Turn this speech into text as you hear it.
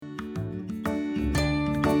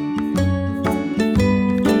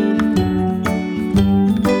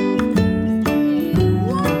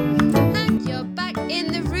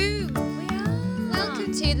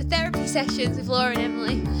sessions with Laura and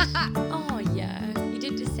Emily. Oh, yeah. You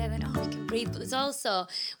did just say that, we can breathe. But there's also,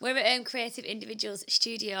 we're at Creative Individuals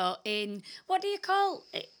Studio in, what do you call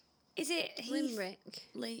it? Is it Limerick.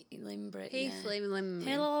 Limerick, Heath, yeah. Limerick.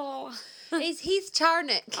 Hello. It's Heath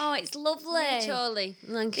Charnock. Oh, it's lovely. Chorley,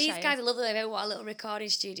 Lancashire. These guys are lovely. They've got a little recording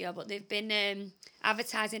studio, but they've been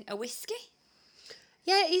advertising a whiskey.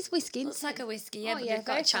 Yeah, it is whiskey. Looks like a whiskey, yeah, Oh, but yeah, they've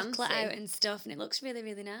got very chocolate fancy. out and stuff, and it looks really,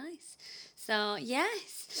 really nice. So,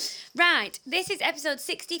 yes. Right, this is episode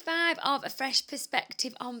 65 of A Fresh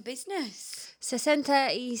Perspective on Business. 65.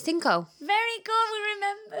 Very good, we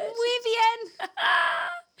remembered. Muy bien.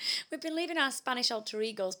 We've been leaving our Spanish alter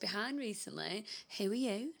egos behind recently. Who are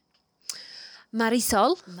you?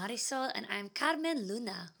 Marisol. Marisol, and I'm Carmen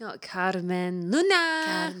Luna. Not Carmen. Luna.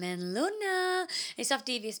 Carmen Luna. It's off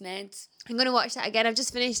Devious Maids. I'm going to watch that again. I've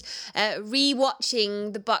just finished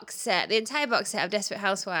re-watching the entire box set of Desperate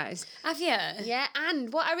Housewives. Have you? Yeah,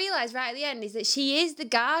 and what I realised right at the end is that she is the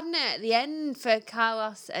gardener at the end for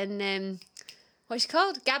Carlos and, what's she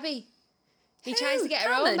called? Gabby. He tries to get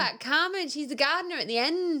her own back. Carmen, she's the gardener at the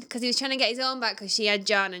end because he was trying to get his own back because she had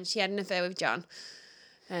John and she had an affair with John.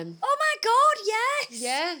 Oh my God, yes!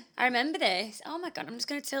 Yeah. I remember this. Oh my God, I'm just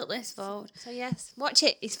going to tilt this forward. So yes, watch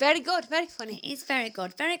it. It's very good, very funny. It is very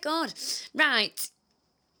good, very good. Right.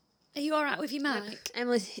 Are you all right with your mic?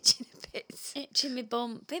 Emily's itching a bit. Itching my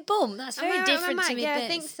bum. My bum, that's Am I very right with different my to mic? me Yeah, bits. I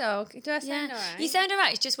think so. Do I sound all right? You sound all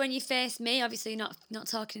right. It's just when you face me, obviously you're not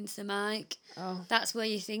talking into the mic. Oh. That's where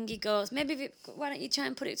your thingy goes. Maybe why don't you try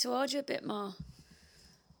and put it towards you a bit more?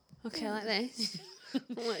 Okay, like this.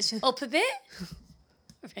 Up a bit?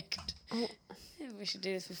 Very good. Oh. Maybe we should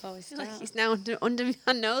do this before we start. Like it's now under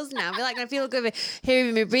my nose now. I feel like I feel good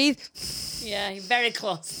hearing me breathe. Yeah, you're very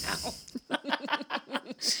close now.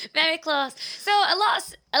 Very close. So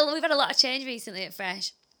we've had a lot of change recently at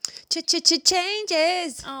Fresh.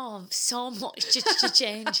 Changes. Oh, so much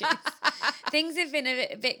changes. Things have been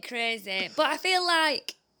a bit crazy, but I feel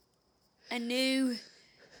like a new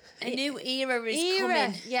era is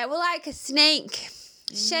coming. Yeah, we're like a snake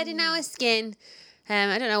shedding our skin.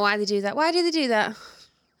 I don't know why they do that. Why do they do that?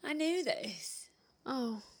 I knew this.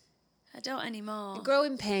 Oh. I don't anymore.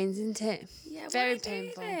 Growing pains, isn't it? Yeah, very why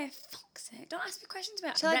painful. Do they? Fuck's sake. Don't ask me questions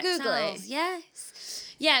about Shall I reptiles. Google it?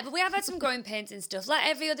 Yes. Yeah, but we have had some growing pains and stuff, like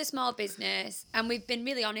every other small business, and we've been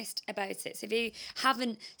really honest about it. So if you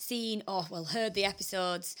haven't seen or, heard the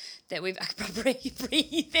episodes that we've... I could probably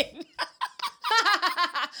breathe in.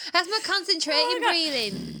 That's my concentrating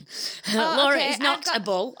breathing. Laura is not a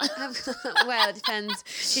bull. Well, it depends.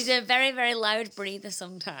 She's a very, very loud breather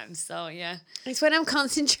sometimes, so yeah. It's when I'm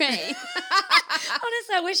concentrating.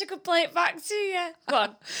 Honestly, I wish I could play it back to you. Go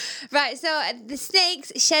on. Right, so the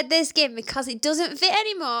snakes shed their skin because it doesn't fit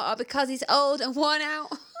anymore or because it's old and worn out.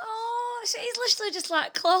 Oh, so it's literally just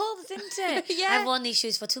like clothes, isn't it? Yeah. I've worn these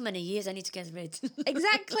shoes for too many years. I need to get rid.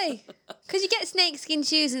 Exactly. Because you get snakeskin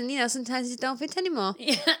shoes and, sometimes they don't fit anymore.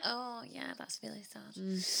 Yeah. Oh, yeah, that's really sad.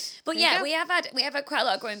 But yeah, we have had quite a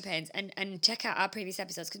lot of growing pains, and check out our previous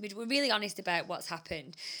episodes because we're really honest about what's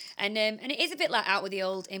happened, and it is a bit like out with the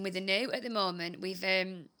old, in with the new at the moment. We've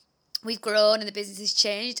grown and the business has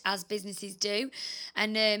changed as businesses do,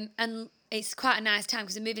 and it's quite a nice time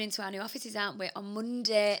because we're moving into our new offices, aren't we? On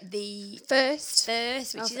Monday the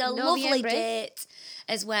 1st, which is a lovely date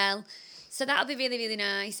as well. So that'll be really, really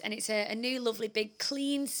nice. And it's a new, lovely, big,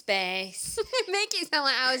 clean space. Make it sound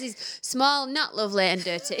like ours is small, not lovely and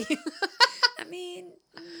dirty. I mean...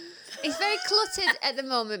 It's very cluttered at the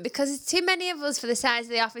moment because there's too many of us for the size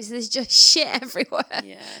of the office. There's just shit everywhere.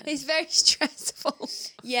 Yeah. It's very stressful.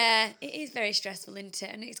 Yeah, it is very stressful, isn't it?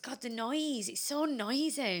 And it's got the noise. It's so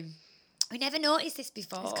noisy. We never noticed this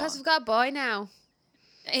before. It's because we've got a boy now.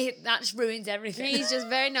 That just ruins everything. He's just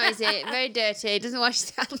very noisy, very dirty. He doesn't wash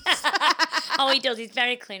his hands. Oh, he does. He's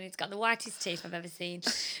very clean. He's got the whitest teeth I've ever seen.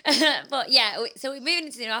 But yeah, so we're moving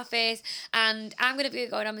into the new office, and I'm going to be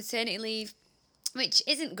going on maternity leave, which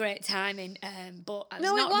isn't great timing, but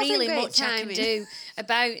there's not really much I can do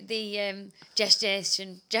about the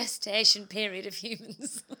gestation period of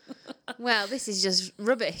humans. Well, this is just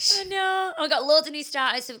rubbish. I know. We've got loads of new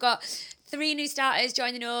starters. So we've got 3 new starters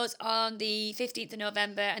joining us on the 15th of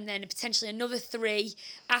November, and then potentially another 3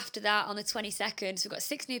 after that on the 22nd. So we've got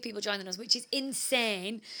 6 new people joining us, which is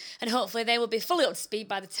insane. And hopefully they will be fully up to speed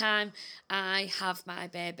by the time I have my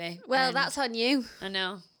baby. Well, that's on you. I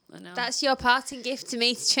know. That's your parting gift to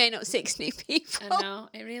me to train up 6 new people. I know,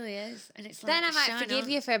 it really is. And it's like, then I might forgive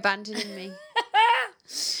you for abandoning me.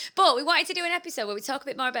 But we wanted to do an episode where we talk a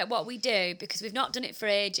bit more about what we do, because we've not done it for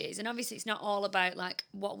ages, and obviously it's not all about like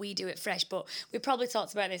what we do at Fresh, but we probably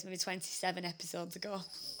talked about this maybe 27 episodes ago.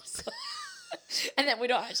 So And then we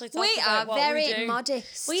don't actually talk We about what are we very do.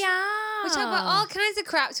 modest. We are. We talk about all kinds of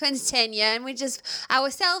crap to entertain you, and we just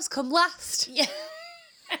ourselves come last. Yeah.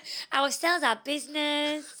 Ourselves, our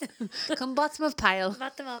business. Come bottom of pile.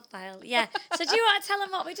 Bottom of pile. Yeah. So do you want to tell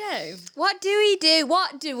them what we do? What do we do?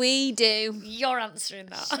 What do we do? You're answering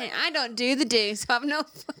that. Shit, I don't do the do, so I have no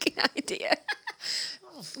fucking idea.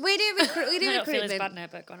 We do I don't recruitment. feel as bad now,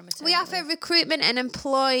 but go on, I'm We offer recruitment and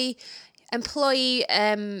employee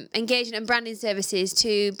engagement and branding services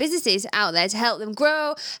to businesses out there to help them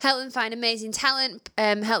grow, help them find amazing talent,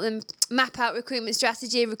 help them map out recruitment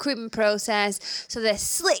strategy, recruitment process, so they're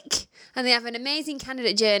slick and they have an amazing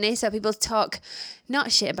candidate journey, so people talk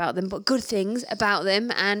not shit about them but good things about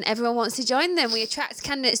them, and everyone wants to join them. We attract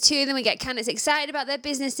candidates to them, we get candidates excited about their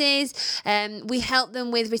businesses, we help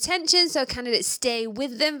them with retention so candidates stay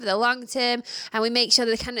with them for the long term, and we make sure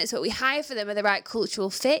that the candidates that we hire for them are the right cultural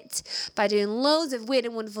fit by doing loads of weird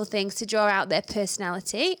and wonderful things to draw out their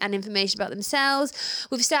personality and information about themselves.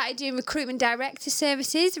 We've started doing recruitment director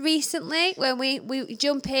services recently, where we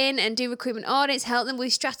jump in and do recruitment audits, help them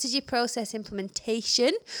with strategy process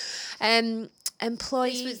implementation.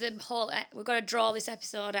 Employee. This was the whole. We've got to draw this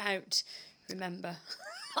episode out. Remember,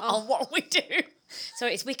 on what we do. So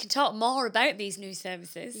we can talk more about these new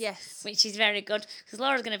services. Yes, which is very good because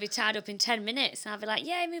Laura's going to be tied up in 10 minutes, and I'll be like,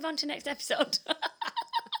 "Yeah, move on to next episode."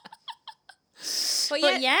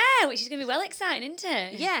 But yeah, which is going to be well exciting, isn't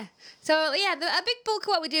it? Yeah. So yeah, a big bulk of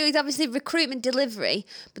what we do is obviously recruitment delivery,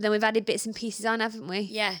 but then we've added bits and pieces on, haven't we?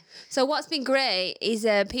 Yeah. So what's been great is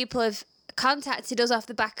people have contacted us off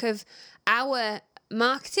the back of our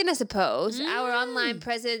marketing, I suppose, our online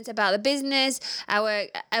presence about the business, I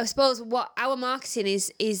suppose what our marketing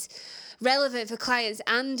is relevant for clients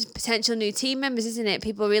and potential new team members, isn't it?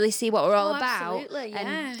 People really see what we're all about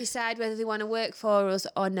and decide whether they want to work for us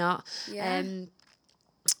or not. Yeah.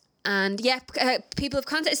 And yeah, people have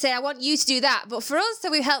contacted say, I want you to do that. But for us,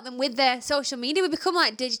 so we help them with their social media. We become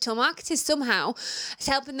like digital marketers somehow. It's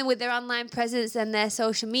helping them with their online presence and their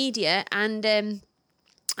social media and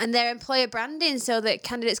their employer branding, so that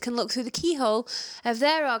candidates can look through the keyhole of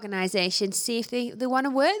their organisation to see if they want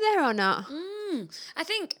to work there or not. I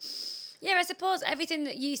think, I suppose everything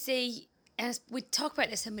that you see, and we talk about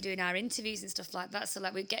this when we're doing our interviews and stuff like that. So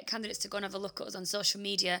like we get candidates to go and have a look at us on social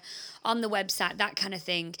media, on the website, that kind of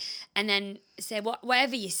thing. And then say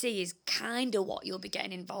whatever you see is kind of what you'll be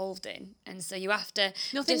getting involved in. And so you have to...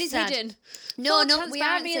 Nothing is hidden. No, we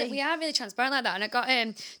are really transparent like that. And I got,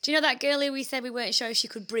 do you know that girl who we said we weren't sure if she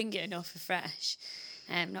could bring it enough for fresh?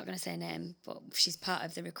 I'm not going to say her name, but she's part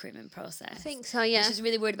of the recruitment process. I think so, yeah. She's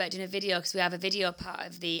really worried about doing a video because we have a video part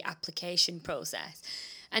of the application process.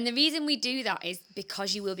 And the reason we do that is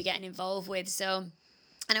because you will be getting involved with. So,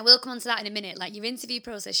 and I will come on to that in a minute, like your interview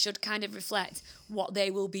process should kind of reflect what they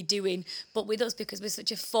will be doing. But with us, because we're such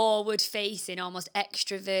a forward-facing, almost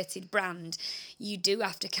extroverted brand, you do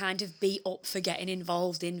have to kind of be up for getting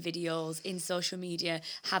involved in videos, in social media,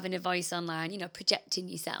 having a voice online, projecting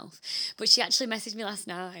yourself. But she actually messaged me last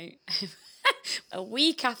night. A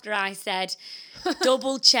week after I said,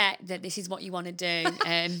 double check that this is what you want to do.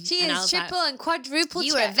 She is triple and quadruple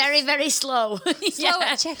You were very, very slow. Slow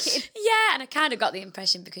at checking. Yeah, and I kind of got the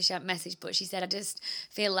impression because she hadn't messaged, but she said, I just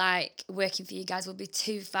feel like working for you guys will be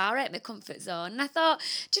too far out of my comfort zone. And I thought,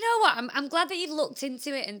 do you know what? I'm glad that you've looked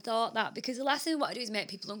into it and thought that, because the last thing we want to do is make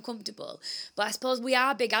people uncomfortable. But I suppose we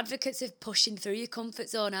are big advocates of pushing through your comfort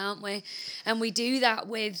zone, aren't we? And we do that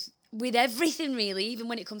with everything, really, even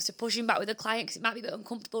when it comes to pushing back with a client, because it might be a bit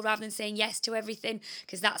uncomfortable, rather than saying yes to everything,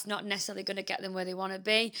 because that's not necessarily going to get them where they want to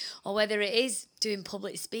be, or whether it is doing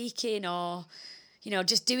public speaking or,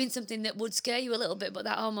 just doing something that would scare you a little bit, but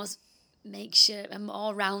that almost makes you a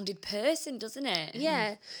more rounded person, doesn't it?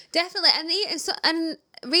 Yeah, definitely. And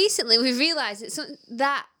recently we've realised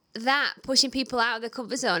that pushing people out of their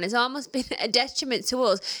comfort zone has almost been a detriment to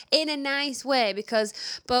us in a nice way, because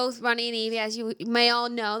both Ronnie and Evie, as you may all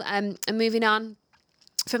know, are moving on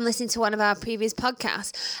from listening to one of our previous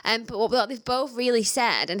podcasts. But what they've both really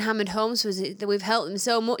said and hammered home was that we've helped them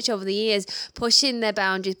so much over the years, pushing their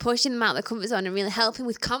boundaries, pushing them out of their comfort zone and really helping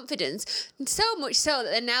with confidence. And so much so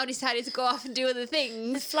that they're now decided to go off and do other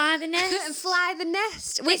things. And fly the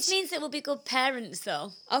nest. Which means that we'll be good parents,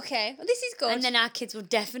 though. Okay, well, this is good. And then our kids will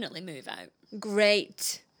definitely move out.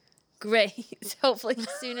 Great. Hopefully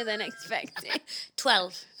sooner than expected.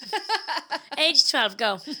 12. Age 12,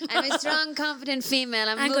 go. I'm a strong, confident female.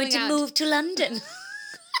 I'm going to move to London.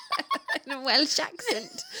 In a Welsh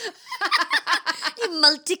accent. You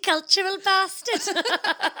multicultural bastard.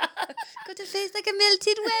 Got a face like a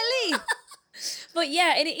melted welly. But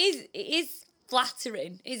yeah, and it is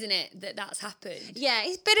flattering, isn't it, that that's happened? Yeah,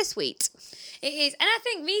 it's bittersweet. It is. And I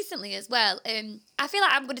think recently as well, I feel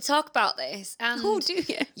like I'm going to talk about this. And Oh, do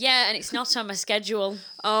you? yeah, and it's not on my schedule.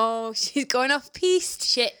 Oh, she's going off piste.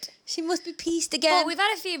 Shit. She must be piste again. But we've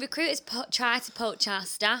had a few recruiters try to poach our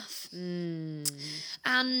staff. And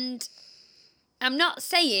I'm not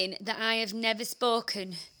saying that I have never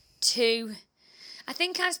spoken to... I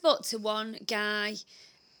think I spoke to one guy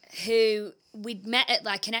who we'd met at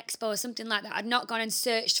like an expo or something like that. I'd not gone and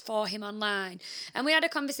searched for him online. And we had a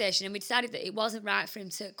conversation and we decided that it wasn't right for him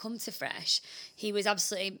to come to Fresh. He was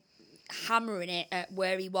absolutely hammering it at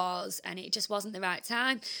where he was and it just wasn't the right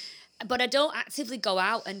time. But I don't actively go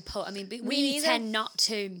out and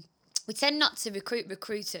we tend not to recruit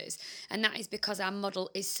recruiters, and that is because our model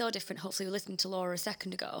is so different. Hopefully we listened to Laura a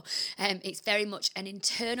second ago. It's very much an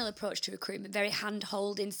internal approach to recruitment, very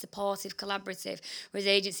hand-holding, supportive, collaborative, whereas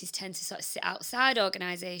agencies tend to sort of sit outside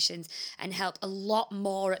organisations and help a lot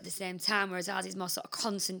more at the same time, whereas ours is more sort of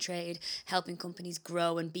concentrated, helping companies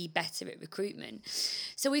grow and be better at recruitment.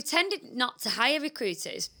 So we've tended not to hire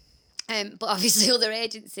recruiters. But obviously other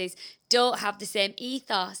agencies don't have the same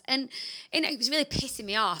ethos. And it was really pissing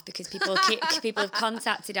me off because people have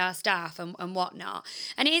contacted our staff and whatnot.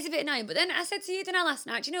 And it is a bit annoying. But then I said to you last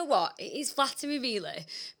night, do you know what? It is flattery really.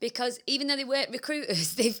 Because even though they weren't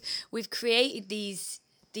recruiters, we've created these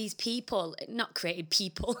people, not created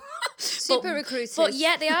people. Super recruiters. But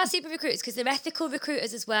yeah, they are super recruiters because they're ethical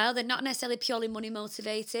recruiters as well. They're not necessarily purely money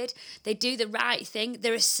motivated. They do the right thing.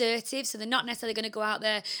 They're assertive, so they're not necessarily going to go out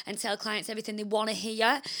there and tell clients everything they want to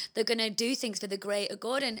hear. They're going to do things for the greater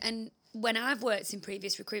good. And when I've worked in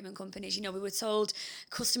previous recruitment companies, we were told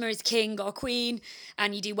customer is king or queen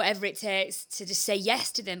and you do whatever it takes to just say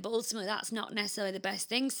yes to them. But ultimately, that's not necessarily the best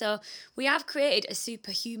thing. So we have created a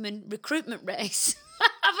superhuman recruitment race.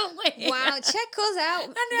 Haven't we? Wow, check us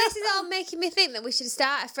out. This is all making me think that we should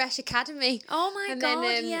start a Fresh Academy. Oh my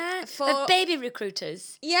God, yeah. Of baby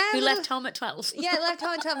recruiters. Yeah. Who left home at 12. Yeah, left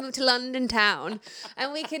home at 12, moved to London town.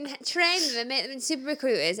 And we can train them and make them into super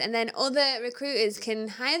recruiters, and then other recruiters can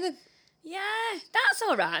hire them. Yeah, that's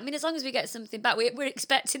all right. As long as we get something back, we're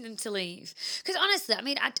expecting them to leave. Because honestly,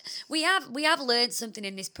 we have learned something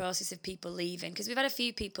in this process of people leaving. Because we've had a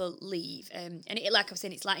few people leave, and like I'm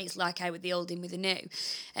saying, it's like I with the old in with the new,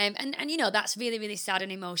 and that's really really sad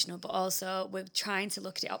and emotional. But also we're trying to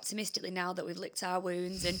look at it optimistically now that we've licked our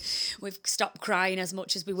wounds and we've stopped crying as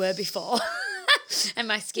much as we were before. And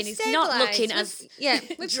my skin is not looking as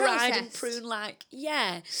dried and prune-like.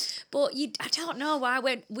 Yeah. But I don't know why.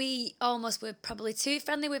 We almost were probably too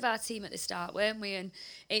friendly with our team at the start, weren't we? And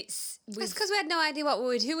that's because we had no idea what we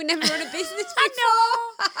would do. We never run a business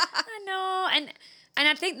before. I know. And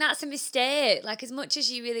I think that's a mistake. Like, as much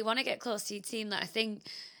as you really want to get close to your team, I think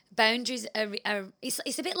boundaries are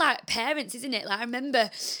it's a bit like parents, isn't it? Like, I remember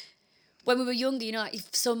when we were younger,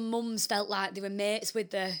 if some mums felt like they were mates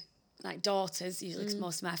with their daughters, usually because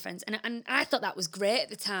most of my friends, and I thought that was great at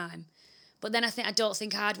the time, but then I don't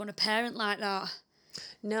think I'd want a parent like that.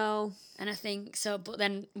 No. And I think so, but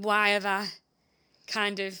then why have I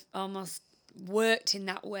kind of almost worked in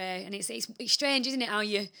that way? And it's strange, isn't it, how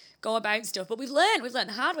you go about stuff? But we've learned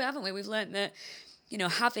the hard way, haven't we? We've learned that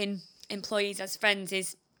having employees as friends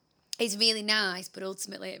is really nice, but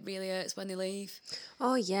ultimately it really hurts when they leave.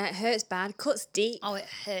 Oh yeah, it hurts bad, cuts deep. Oh, it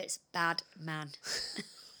hurts bad, man.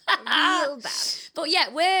 Real bad. But yeah,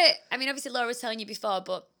 obviously Laura was telling you before,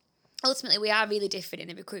 but ultimately we are really different in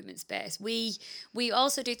the recruitment space. We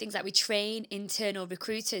also do things like we train internal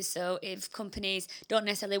recruiters. So if companies don't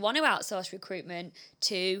necessarily want to outsource recruitment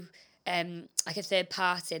to like a third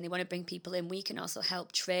party and they want to bring people in, we can also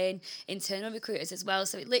help train internal recruiters as well.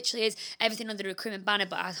 So it literally is everything under the recruitment banner,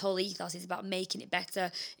 but our whole ethos is about making it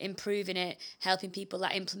better, improving it, helping people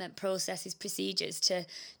implement processes, procedures to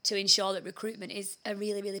ensure that recruitment is a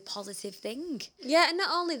really, really positive thing. Yeah, and not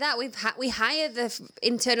only that, we hire the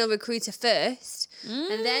internal recruiter first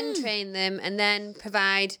and then train them and then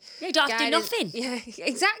provide you don't have to do nothing. Yeah,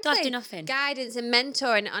 exactly. Don't have to do nothing. Guidance and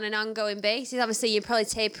mentoring on an ongoing basis. Obviously, you probably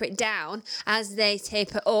taper it down as they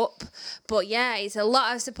taper up. But yeah, it's a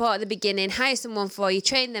lot of support at the beginning. Hire someone for you,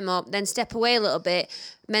 train them up, then step away a little bit,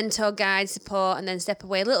 mentor, guide, support, and then step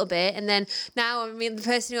away a little bit. And then now the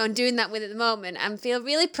person who I'm doing that with at the moment, I feel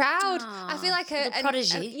really proud. Aww, I feel like a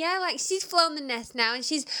prodigy. She's flown the nest now and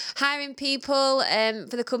she's hiring people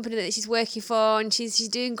for the company that she's working for, and she's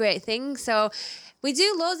doing great things. So we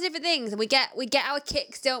do loads of different things, and we get our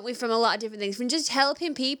kicks, don't we, from a lot of different things, from just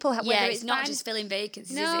helping people. Yeah, it's not just filling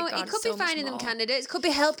vacancies. No, is it? God, it could be finding them candidates. It could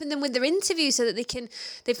be helping them with their interview so that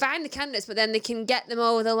they find the candidates, but then they can get them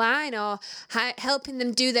over the line, or helping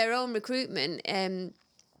them do their own recruitment.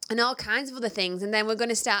 and all kinds of other things. And then we're going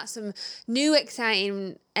to start some new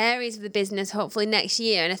exciting areas of the business hopefully next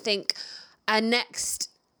year. And I think our next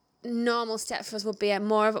normal step for us would be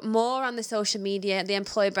more on the social media, the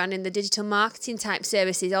employer branding, the digital marketing type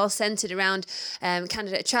services, all centered around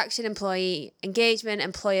candidate attraction, employee engagement,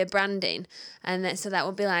 employer branding. And so that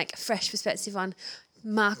would be like a fresh perspective on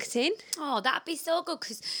marketing. Oh, that'd be so good,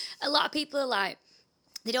 because a lot of people are like,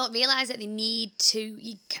 they don't realise that they need to,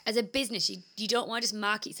 as a business, you don't want to just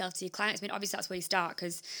market yourself to your clients. I mean, obviously that's where you start,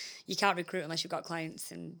 because you can't recruit unless you've got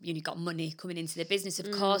clients and you've got money coming into the business,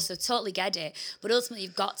 of course, so totally get it. But ultimately,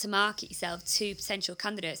 you've got to market yourself to potential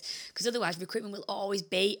candidates, because otherwise recruitment will always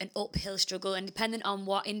be an uphill struggle, and depending on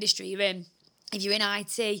what industry you're in, if you're in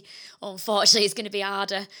IT, unfortunately, it's going to be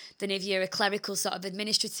harder than if you're a clerical sort of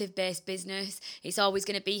administrative-based business. It's always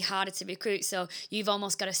going to be harder to recruit. So you've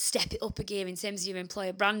almost got to step it up a gear in terms of your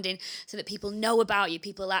employer branding so that people know about you.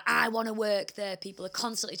 People are like, I want to work there. People are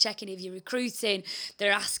constantly checking if you're recruiting.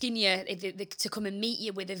 They're asking you to come and meet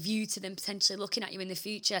you with a view to them potentially looking at you in the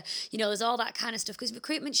future. There's all that kind of stuff, because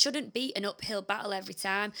recruitment shouldn't be an uphill battle every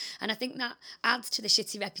time. And I think that adds to the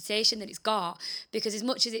shitty reputation that it's got, because as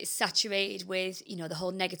much as it's saturated with the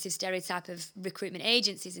whole negative stereotype of recruitment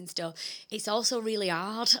agencies and stuff, it's also really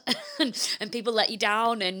hard and people let you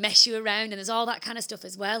down and mess you around, and there's all that kind of stuff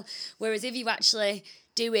as well. Whereas if you actually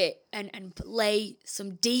do it and lay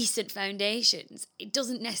some decent foundations, it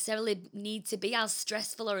doesn't necessarily need to be as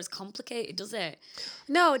stressful or as complicated, does it?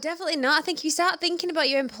 No, definitely not. I think you start thinking about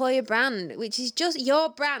your employer brand, which is just your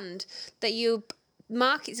brand that you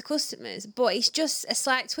market to customers, but it's just a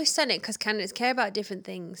slight twist on it because candidates care about different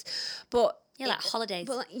things. But like holidays.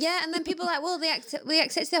 But and then people are like, well, they accept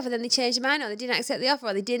the offer, then they changed their mind, or they didn't accept the offer,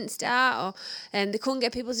 or they didn't start, or they couldn't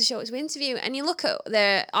get people to show up to interview. And you look at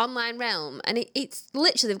their online realm, and it's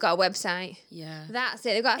literally, they've got a website. Yeah. That's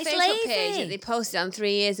it. They've got a Facebook page that they posted on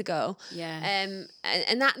 3 years ago. Yeah.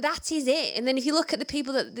 And that is it. And then if you look at the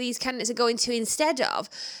people that these candidates are going to instead of,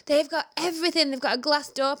 they've got everything. They've got a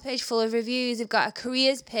Glassdoor page full of reviews. They've got a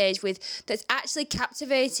careers page that's actually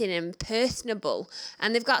captivating and personable.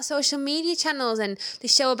 And they've got social media channels, and they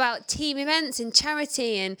show about team events and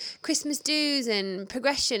charity and Christmas dues and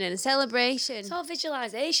progression and celebration. It's all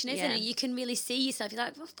visualisation, isn't it? You can really see yourself. You're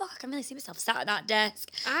like, well, fuck, I can really see myself sat at that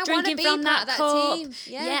desk, I want to be from part of that cup. team.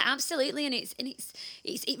 Yeah, absolutely. And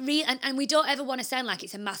it really, and we don't ever want to sound like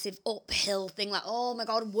it's a massive uphill thing. Like, oh my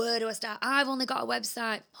God, where do I start? I've only got a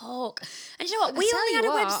website. Fuck. And you know what? We only had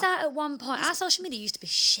a website at one point. Our social media used to be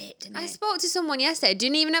shit, didn't it? I spoke to someone yesterday,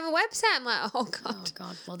 didn't even have a website. I'm like, oh God. Oh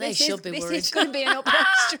God. Well, they should be worried. This is going to be an uphill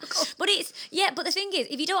struggle. But the thing is,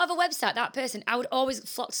 if you don't have a website, that person, I would always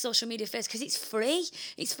flock to social media first, because it's free.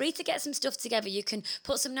 It's free to get some stuff together. You can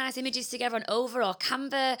put some nice images together on Over or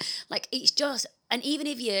Canva. Like, it's just... And even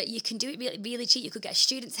if you can do it really, really cheap, you could get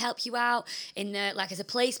students to help you out in as a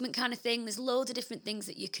placement kind of thing. There's loads of different things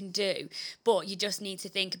that you can do, but you just need to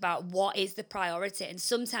think about what is the priority. And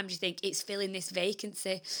sometimes you think it's filling this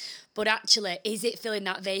vacancy, but actually, is it filling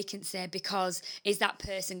that vacancy? Because is that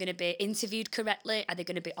person going to be interviewed correctly? Are they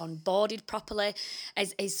going to be onboarded properly?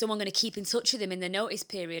 Is someone going to keep in touch with them in the notice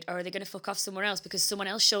period, or are they going to fuck off somewhere else because someone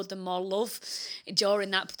else showed them more love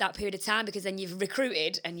during that period of time? Because then you've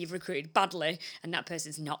recruited badly, and that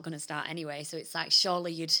person's not going to start anyway. So it's like,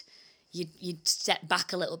 surely you'd step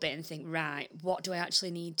back a little bit and think, right, what do I actually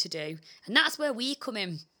need to do? And that's where we come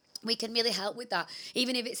in. We can really help with that,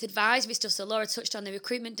 even if it's advisory stuff. So Laura touched on the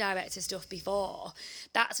recruitment director stuff before.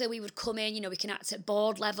 That's where we would come in. We can act at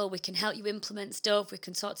board level. We can help you implement stuff. We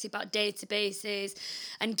can talk to you about databases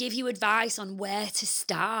and give you advice on where to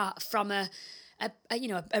start from a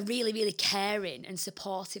really, really caring and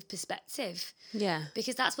supportive perspective. Yeah.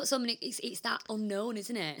 Because that's what it's that unknown,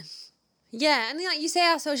 isn't it? Yeah, and like you say,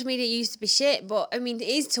 our social media used to be shit, but I mean, it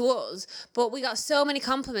is to us. But we got so many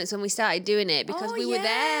compliments when we started doing it because we were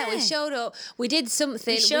there. We showed up. We did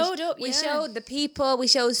something. We showed up. We showed the people. We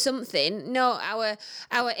showed something. No,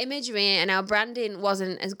 our imagery and our branding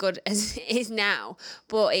wasn't as good as it is now,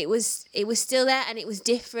 but it was still there, and it was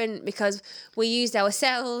different because we used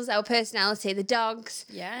ourselves, our personality, the dogs.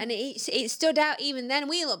 Yeah. And it stood out even then.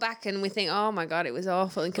 We look back and we think, oh my God, it was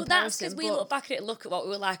awful in comparison. Well, that's because we look back at it and look at what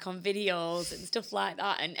we were like on video and stuff like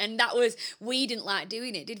that, and that was, we didn't like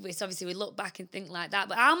doing it, did we? So obviously we look back and think like that,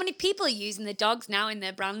 but how many people are using the dogs now in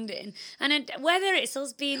their branding, and whether it's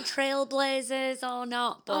us being trailblazers or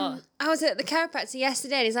not, but I was at the chiropractor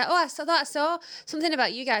yesterday and he's like, I saw something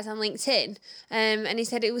about you guys on LinkedIn, and he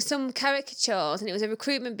said it was some caricatures and it was a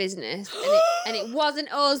recruitment business and it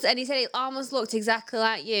wasn't us, and he said it almost looked exactly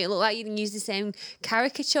like you. It looked like you'd used the same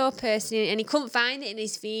caricature person, and he couldn't find it in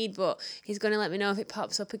his feed, but he's going to let me know if it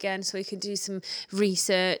pops up again so we can do some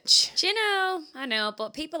research. Do you know? I know,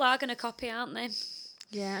 but people are going to copy, aren't they?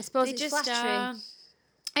 Yeah, I suppose They it's just flattering. are.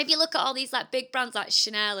 If you look at all these like big brands like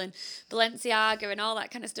Chanel and Balenciaga and all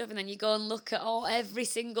that kind of stuff, and then you go and look at every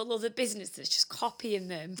single other business that's just copying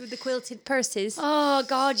them. With the quilted purses. Oh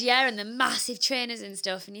God, yeah, and the massive trainers and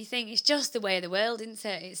stuff, and you think it's just the way of the world, isn't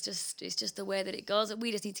it? It's just the way that it goes.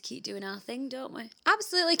 We just need to keep doing our thing, don't we?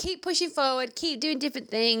 Absolutely, keep pushing forward, keep doing different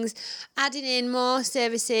things, adding in more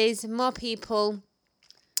services, more people.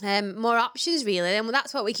 More options really, and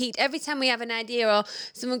that's what we keep every time we have an idea or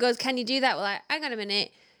someone goes, can you do that? We're like, hang on a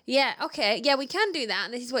minute, yeah, okay, yeah, we can do that,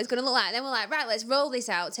 and this is what it's going to look like. Then we're like, right, let's roll this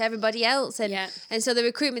out to everybody else. And so the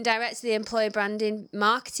recruitment director, the employer branding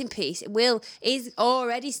marketing piece is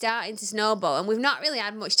already starting to snowball, and we've not really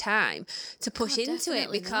had much time to push into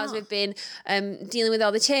it because we've been dealing with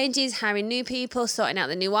all the changes, hiring new people, sorting out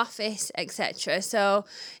the new office, etc. So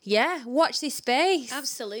yeah, watch this space.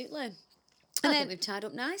 Absolutely. I think we've tied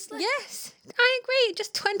up nicely. Yes, I agree.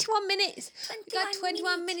 Just 21 minutes. We got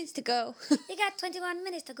 21 minutes to go. You got 21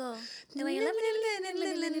 minutes to go. 21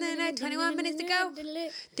 minutes to go.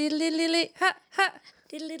 Diddle ha ha.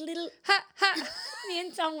 Diddle Ha ha. Me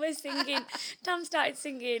and Tom were singing. Tom started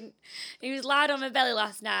singing. He was loud on my belly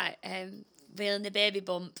last night, feeling the baby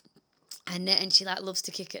bump. And she like loves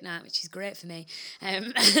to kick at night, which is great for me.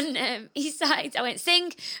 He started. I went sing,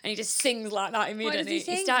 and he just sings like that immediately. What does he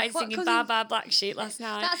sing? He started singing "Bye Bye Black Sheep" last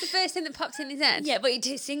night. That's the first thing that popped in his head. Yeah, but he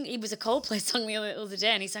did sing. He was a Coldplay song the other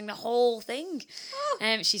day, and he sang the whole thing.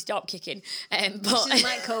 Oh. She stopped kicking. But she doesn't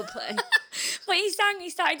like Coldplay. But he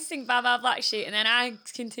started to sing "Bye Bye Black Sheep," and then I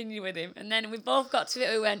continued with him, and then we both got to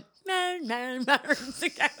it. We went man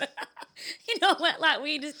together. You know, like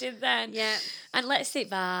we just did then. Yeah. And let's see.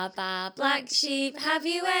 Baa, baa, black sheep, have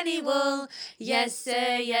you any wool? Yes,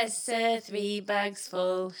 sir, 3 bags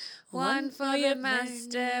full. One for your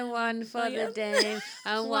master, one for the dame,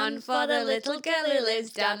 and one for the little girl who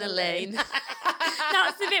lives down the lane.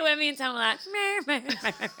 That's the bit where me and Tom were like,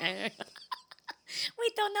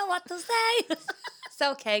 we don't know what to say. It's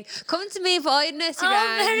okay. Come to me for all your nursery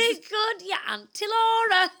rhymes. Oh, very good, yeah, Auntie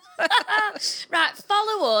Laura. Right,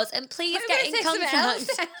 follow us and please get in contact.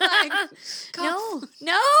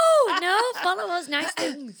 No, follow us. Nice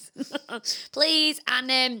things. Please,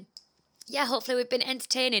 and hopefully we've been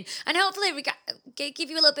entertaining, and hopefully we give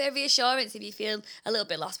you a little bit of reassurance if you feel a little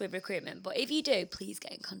bit lost with recruitment. But if you do, please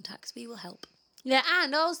get in contact. We will help. Yeah,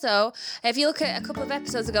 and also, if you look at a couple of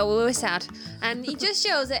episodes ago, we were sad, and it just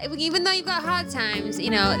shows that even though you've got hard times,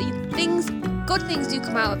 you know, good things do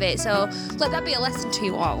come out of it. So let that be a lesson to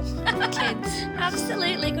you all, kids.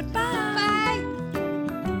 Absolutely. Goodbye. Bye.